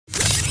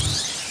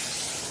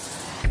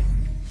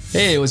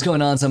Hey, what's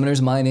going on,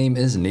 Summoners? My name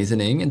is Nathan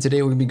Ng, and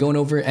today we're going to be going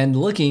over and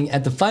looking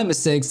at the 5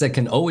 mistakes that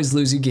can always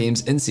lose you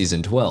games in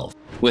Season 12.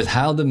 With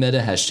how the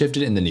meta has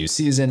shifted in the new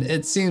season,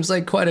 it seems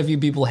like quite a few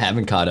people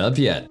haven't caught up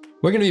yet.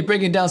 We're going to be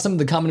breaking down some of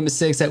the common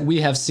mistakes that we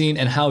have seen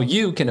and how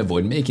you can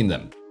avoid making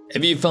them.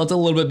 If you felt a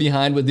little bit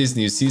behind with these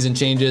new season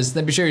changes,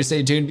 then be sure to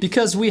stay tuned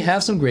because we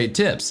have some great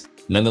tips.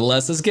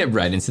 Nonetheless, let's get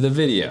right into the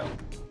video.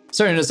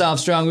 Starting us off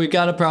strong, we've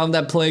got a problem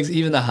that plagues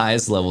even the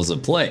highest levels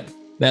of play.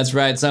 That's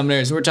right,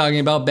 Summoners, we're talking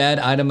about bad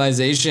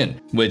itemization,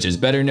 which is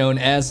better known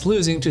as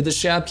losing to the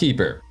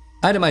shopkeeper.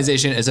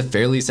 Itemization is a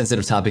fairly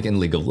sensitive topic in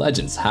League of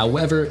Legends,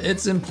 however,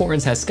 its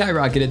importance has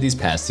skyrocketed these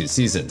past 2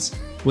 seasons.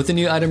 With the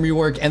new item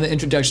rework and the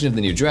introduction of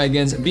the new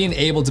dragons, being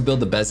able to build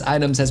the best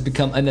items has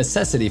become a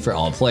necessity for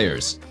all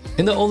players.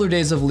 In the older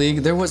days of League,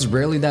 there was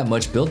rarely that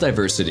much build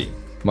diversity.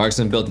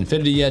 Marksman built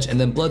Infinity Edge and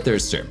then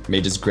Bloodthirster,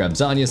 mages grabbed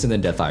Zonius and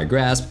then Deathfire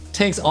Grasp,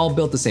 tanks all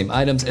built the same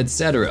items,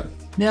 etc.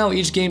 Now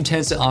each game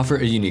tends to offer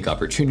a unique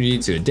opportunity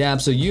to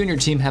adapt so you and your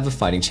team have a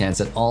fighting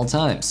chance at all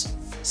times.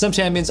 Some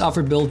champions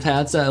offer build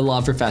paths that allow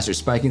for faster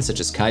spiking, such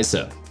as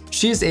Kai'Sa.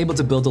 She is able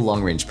to build a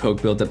long-range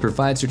poke build that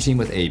provides her team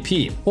with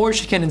AP, or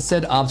she can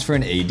instead opt for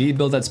an AD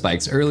build that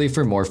spikes early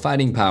for more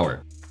fighting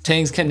power.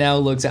 Tanks can now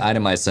look to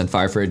itemize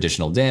Sunfire for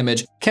additional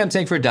damage, Chem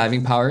Tank for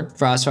diving power,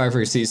 Frostfire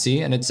for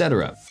CC, and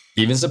etc.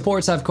 Even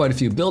supports have quite a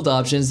few build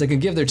options that can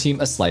give their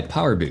team a slight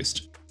power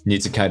boost.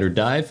 Needs a kite or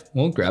dive?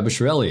 Well, grab a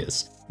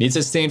Shurelius. Needs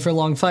a stain for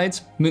long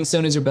fights?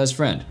 Moonstone is your best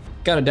friend.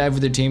 Gotta dive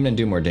with your team and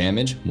do more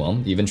damage?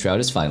 Well, even Shroud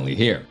is finally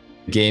here.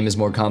 The game is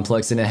more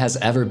complex than it has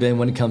ever been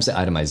when it comes to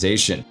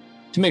itemization.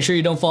 To make sure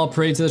you don't fall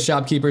prey to the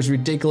shopkeeper's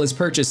ridiculous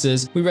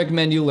purchases, we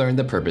recommend you learn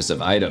the purpose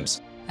of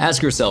items.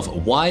 Ask yourself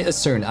why a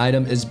certain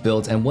item is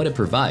built and what it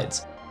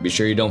provides. Be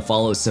sure you don't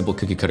follow a simple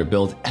cookie cutter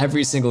build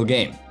every single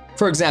game.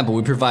 For example,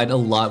 we provide a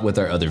lot with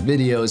our other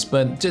videos,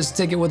 but just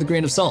take it with a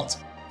grain of salt.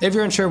 If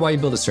you're unsure why you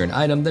build a certain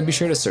item, then be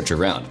sure to search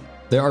around.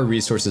 There are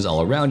resources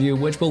all around you,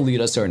 which will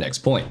lead us to our next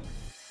point.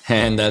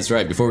 And that's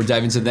right, before we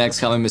dive into the next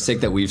common mistake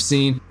that we've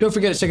seen, don't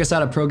forget to check us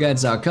out at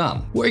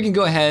ProGuides.com, where you can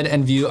go ahead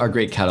and view our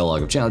great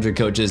catalog of challenger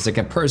coaches that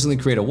can personally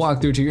create a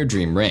walkthrough to your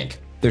dream rank.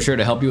 They're sure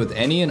to help you with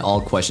any and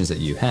all questions that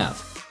you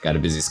have. Got a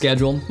busy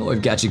schedule? Well,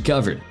 we've got you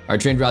covered. Our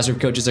trained roster of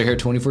coaches are here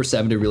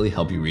 24/7 to really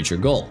help you reach your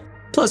goal.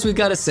 Plus, we've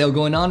got a sale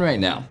going on right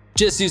now.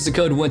 Just use the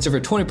code WINTER for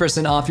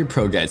 20% off your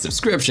ProGuide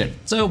subscription.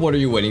 So what are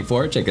you waiting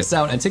for? Check us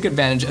out and take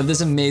advantage of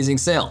this amazing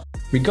sale.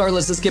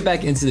 Regardless, let's get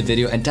back into the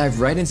video and dive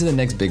right into the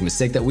next big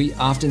mistake that we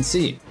often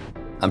see.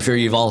 I'm sure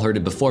you've all heard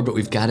it before, but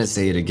we've got to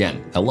say it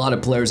again. A lot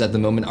of players at the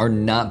moment are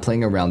not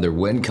playing around their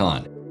win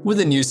con. With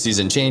the new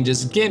season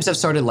changes, games have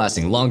started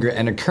lasting longer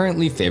and are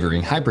currently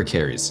favoring hyper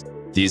carries.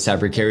 These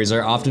hyper carries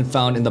are often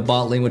found in the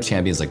bot lane with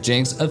champions like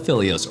Jinx,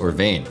 Aphelios, or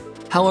Vayne.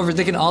 However,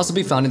 they can also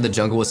be found in the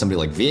jungle with somebody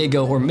like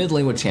Viego or mid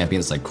lane with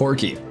champions like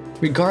Corki.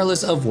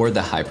 Regardless of where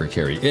the hyper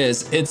carry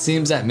is, it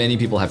seems that many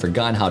people have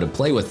forgotten how to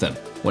play with them.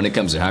 When it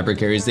comes to hyper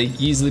carries, they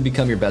easily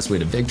become your best way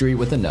to victory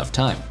with enough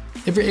time.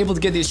 If you're able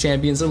to get these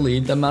champions a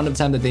lead, the amount of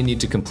time that they need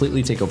to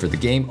completely take over the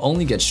game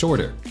only gets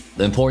shorter.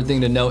 The important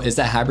thing to note is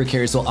that hyper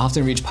carries will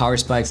often reach power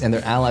spikes and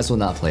their allies will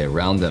not play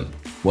around them.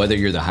 Whether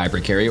you're the hyper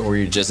carry or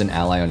you're just an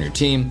ally on your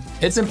team,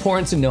 it's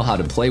important to know how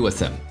to play with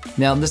them.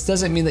 Now, this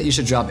doesn't mean that you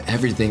should drop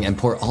everything and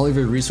pour all of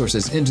your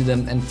resources into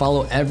them and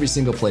follow every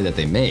single play that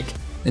they make.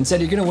 Instead,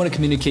 you're going to want to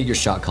communicate your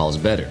shot calls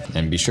better,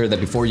 and be sure that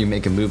before you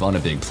make a move on a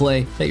big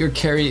play, that your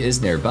carry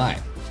is nearby.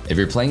 If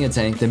you're playing a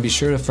tank, then be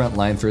sure to front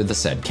line for the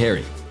said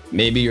carry.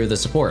 Maybe you're the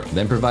support,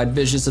 then provide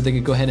vision so they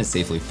can go ahead and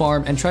safely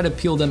farm and try to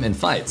peel them in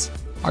fights.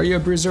 Are you a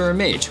bruiser or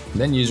mage?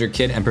 Then use your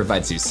kit and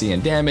provide CC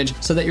and damage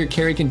so that your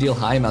carry can deal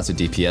high amounts of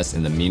DPS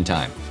in the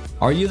meantime.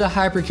 Are you the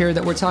hyper carry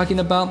that we're talking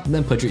about?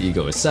 Then put your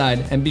ego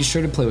aside and be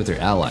sure to play with your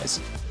allies.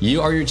 You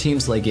are your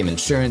team's late game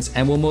insurance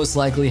and will most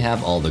likely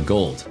have all the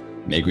gold.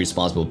 Make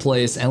responsible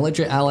plays and let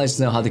your allies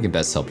know how they can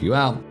best help you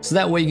out, so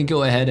that way you can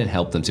go ahead and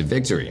help them to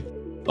victory.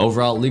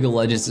 Overall, League of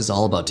Legends is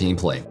all about team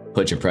play.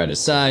 Put your pride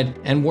aside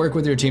and work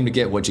with your team to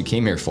get what you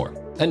came here for,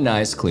 a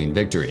nice, clean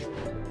victory.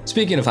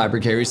 Speaking of hyper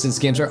carries, since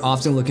games are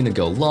often looking to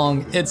go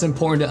long, it's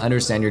important to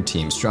understand your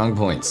team's strong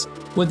points.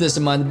 With this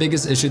in mind, the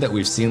biggest issue that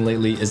we've seen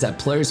lately is that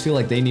players feel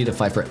like they need to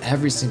fight for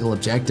every single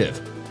objective.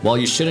 While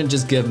you shouldn't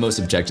just give most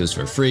objectives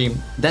for free,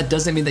 that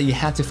doesn't mean that you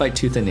have to fight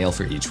tooth and nail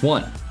for each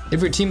one. If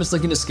your team is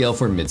looking to scale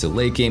for mid to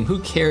late game, who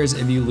cares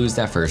if you lose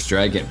that first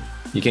dragon?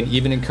 You can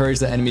even encourage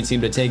the enemy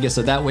team to take it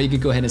so that way you can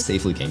go ahead and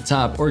safely gank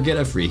top or get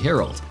a free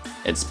herald.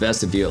 It's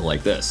best to view it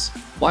like this.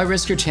 Why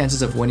risk your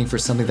chances of winning for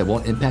something that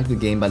won't impact the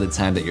game by the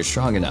time that you're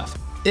strong enough?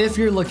 If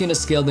you're looking to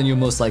scale, then you'll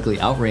most likely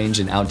outrange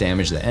and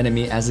outdamage the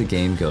enemy as the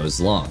game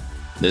goes long.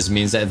 This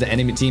means that if the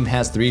enemy team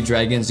has 3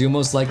 dragons, you'll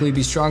most likely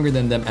be stronger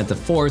than them at the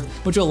 4th,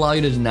 which will allow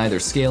you to deny their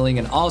scaling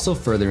and also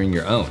furthering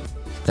your own.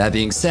 That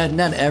being said,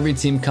 not every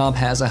team comp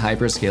has a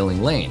hyper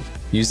scaling lane.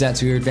 Use that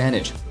to your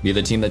advantage. Be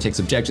the team that takes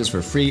objectives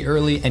for free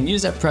early and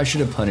use that pressure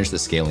to punish the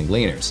scaling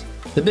laners.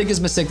 The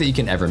biggest mistake that you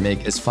can ever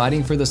make is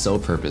fighting for the sole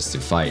purpose to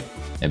fight.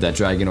 If that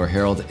dragon or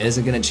herald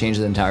isn't going to change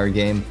the entire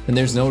game, then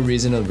there's no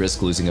reason to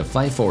risk losing a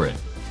fight for it.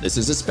 This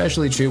is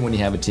especially true when you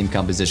have a team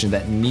composition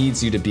that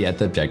needs you to be at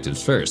the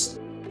objectives first.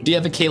 Do you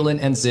have a Caitlyn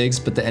and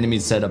Ziggs, but the enemy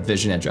set up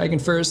Vision and Dragon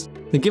first?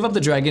 Then give up the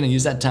Dragon and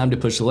use that time to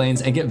push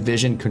lanes and get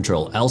Vision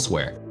control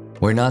elsewhere.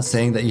 We're not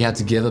saying that you have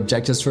to give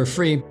objectives for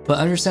free, but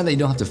understand that you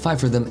don't have to fight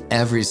for them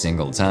every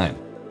single time.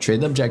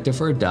 Trade the objective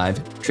for a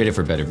dive, trade it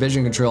for better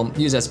vision control,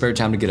 use that spare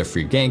time to get a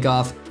free gank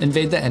off,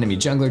 invade the enemy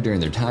jungler during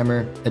their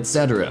timer,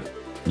 etc.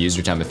 Use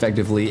your time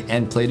effectively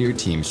and play to your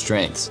team's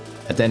strengths.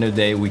 At the end of the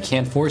day, we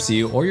can't force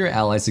you or your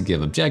allies to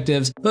give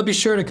objectives, but be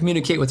sure to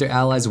communicate with your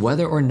allies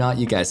whether or not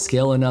you guys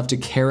scale enough to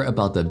care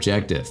about the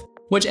objective.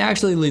 Which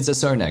actually leads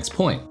us to our next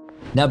point.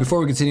 Now before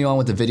we continue on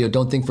with the video,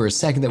 don't think for a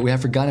second that we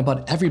have forgotten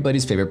about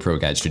everybody's favorite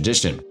ProGuides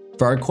tradition.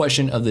 For our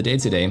question of the day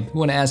today, we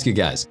want to ask you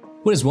guys,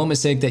 what is one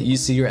mistake that you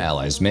see your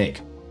allies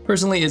make?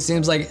 Personally, it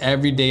seems like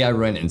every day I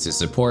run into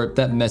support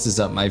that messes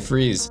up my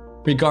freeze.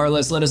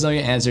 Regardless, let us know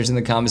your answers in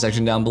the comment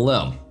section down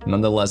below.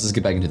 Nonetheless, let's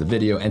get back into the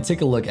video and take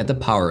a look at the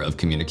power of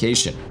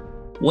communication.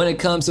 When it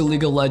comes to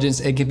League of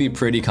Legends, it can be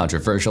pretty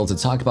controversial to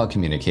talk about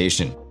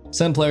communication.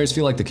 Some players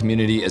feel like the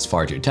community is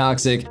far too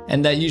toxic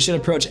and that you should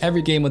approach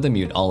every game with a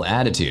mute all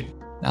attitude.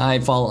 I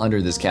fall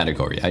under this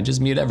category, I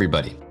just mute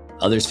everybody.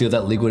 Others feel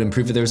that League would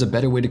improve if there was a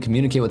better way to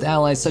communicate with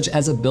allies, such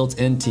as a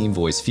built-in team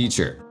voice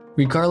feature.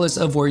 Regardless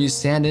of where you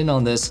stand in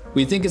on this,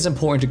 we think it's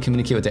important to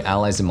communicate with your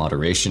allies in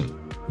moderation.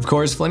 Of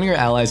course, flaming your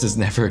allies is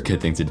never a good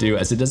thing to do,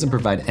 as it doesn't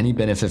provide any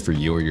benefit for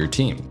you or your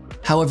team.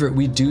 However,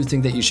 we do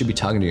think that you should be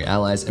talking to your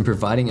allies and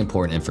providing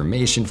important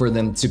information for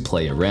them to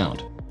play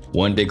around.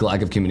 One big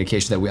lack of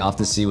communication that we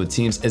often see with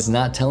teams is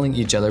not telling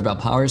each other about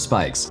power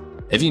spikes.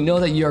 If you know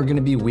that you are going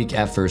to be weak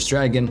at first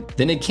dragon,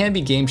 then it can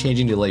be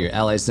game-changing to let your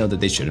allies know that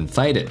they shouldn't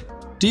fight it.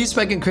 Do you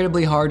spike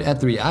incredibly hard at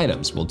 3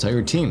 items? Well, tell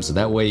your team so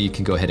that way you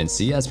can go ahead and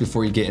CS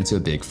before you get into a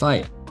big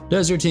fight.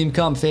 Does your team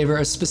comp favor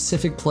a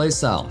specific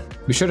playstyle?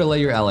 Be sure to let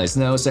your allies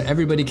know so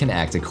everybody can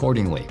act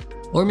accordingly.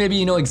 Or maybe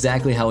you know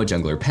exactly how a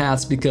jungler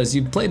paths because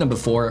you've played them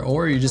before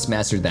or you just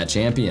mastered that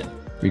champion.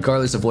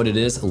 Regardless of what it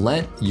is,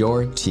 let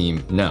your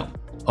team know.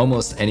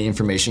 Almost any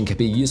information can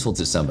be useful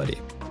to somebody.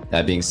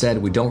 That being said,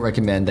 we don't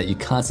recommend that you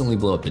constantly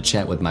blow up the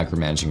chat with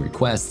micromanaging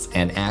requests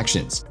and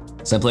actions.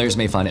 Some players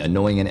may find it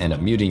annoying and end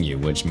up muting you,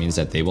 which means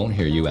that they won't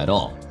hear you at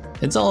all.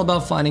 It's all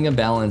about finding a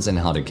balance and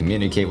how to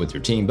communicate with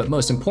your team, but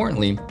most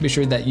importantly, be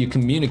sure that you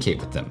communicate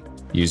with them.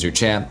 Use your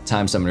chat,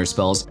 time summoner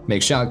spells,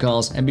 make shot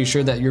calls, and be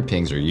sure that your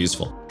pings are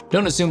useful.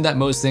 Don't assume that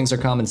most things are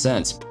common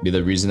sense. Be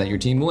the reason that your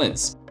team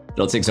wins.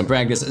 It'll take some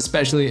practice,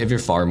 especially if you're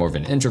far more of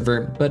an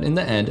introvert, but in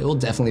the end, it will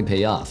definitely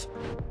pay off.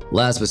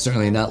 Last but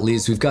certainly not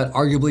least, we've got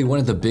arguably one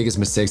of the biggest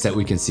mistakes that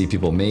we can see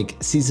people make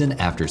season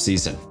after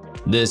season.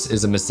 This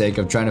is a mistake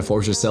of trying to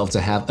force yourself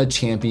to have a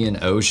champion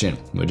ocean,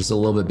 which is a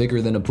little bit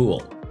bigger than a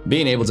pool.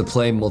 Being able to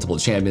play multiple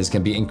champions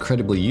can be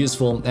incredibly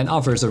useful and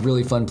offers a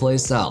really fun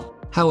playstyle.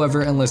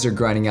 However, unless you're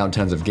grinding out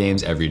tons of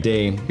games every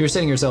day, you're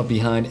setting yourself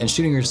behind and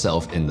shooting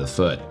yourself in the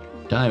foot.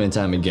 Time and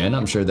time again,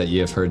 I'm sure that you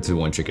have heard to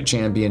one-trick a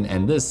champion,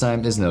 and this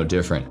time is no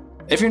different.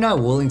 If you're not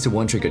willing to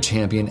one-trick a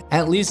champion,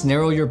 at least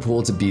narrow your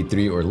pool to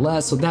B3 or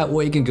less so that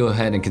way you can go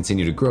ahead and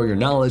continue to grow your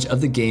knowledge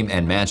of the game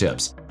and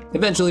matchups.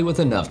 Eventually, with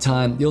enough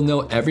time, you'll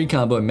know every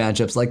combo and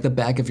matchups like the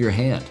back of your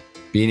hand.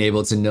 Being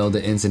able to know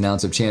the ins and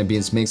outs of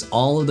champions makes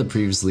all of the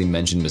previously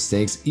mentioned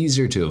mistakes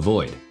easier to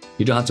avoid.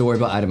 You don't have to worry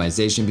about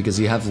itemization because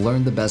you have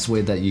learned the best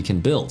way that you can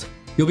build.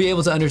 You'll be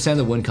able to understand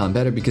the win con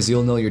better because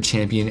you'll know your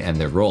champion and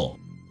their role.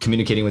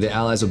 Communicating with your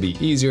allies will be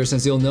easier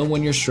since you'll know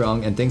when you're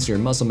strong, and thanks to your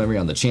muscle memory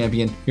on the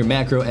champion, your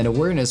macro and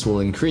awareness will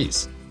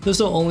increase. This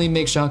will only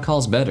make shot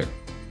calls better.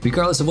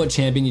 Regardless of what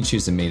champion you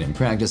choose to main and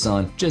practice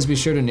on, just be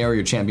sure to narrow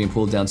your champion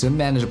pool down to a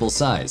manageable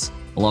size.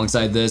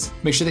 Alongside this,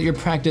 make sure that your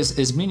practice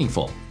is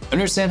meaningful.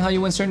 Understand how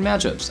you win certain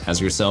matchups,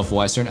 ask yourself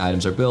why certain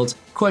items are built,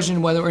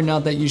 question whether or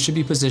not that you should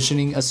be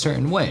positioning a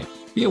certain way.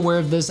 Be aware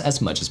of this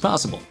as much as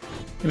possible.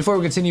 And before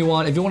we continue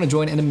on, if you want to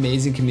join an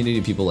amazing community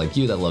of people like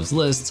you that loves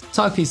lists,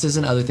 talk pieces,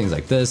 and other things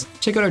like this,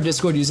 check out our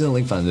Discord using the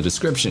link found in the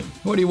description.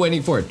 What are you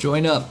waiting for?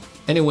 Join up!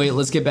 Anyway,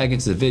 let's get back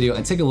into the video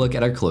and take a look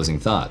at our closing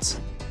thoughts.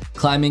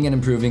 Climbing and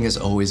improving is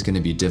always going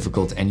to be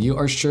difficult, and you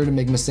are sure to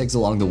make mistakes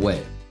along the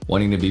way.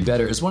 Wanting to be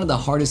better is one of the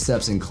hardest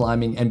steps in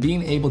climbing, and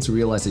being able to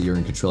realize that you're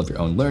in control of your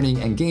own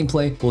learning and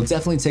gameplay will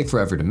definitely take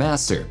forever to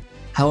master.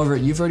 However,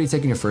 you've already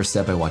taken your first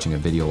step by watching a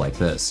video like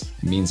this.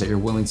 It means that you're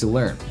willing to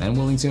learn and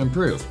willing to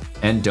improve,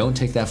 and don't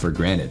take that for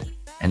granted.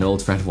 An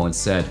old friend once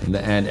said, in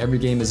the end, every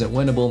game isn't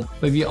winnable,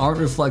 but if you aren't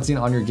reflecting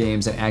on your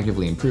games and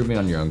actively improving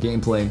on your own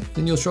gameplay,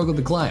 then you'll struggle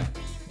to climb.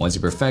 Once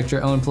you perfect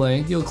your own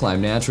play, you'll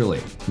climb naturally.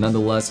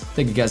 Nonetheless,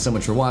 thank you guys so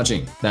much for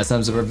watching. That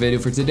sums up our video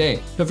for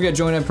today. Don't forget to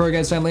join our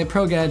ProGuides family at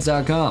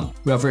ProGuides.com.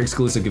 We offer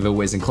exclusive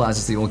giveaways and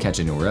classes that you won't catch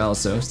anywhere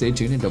else, so stay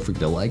tuned and don't forget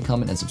to like,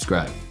 comment, and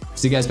subscribe.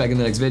 See you guys back in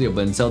the next video,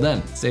 but until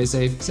then, stay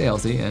safe, stay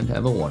healthy, and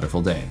have a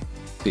wonderful day.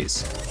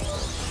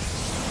 Peace.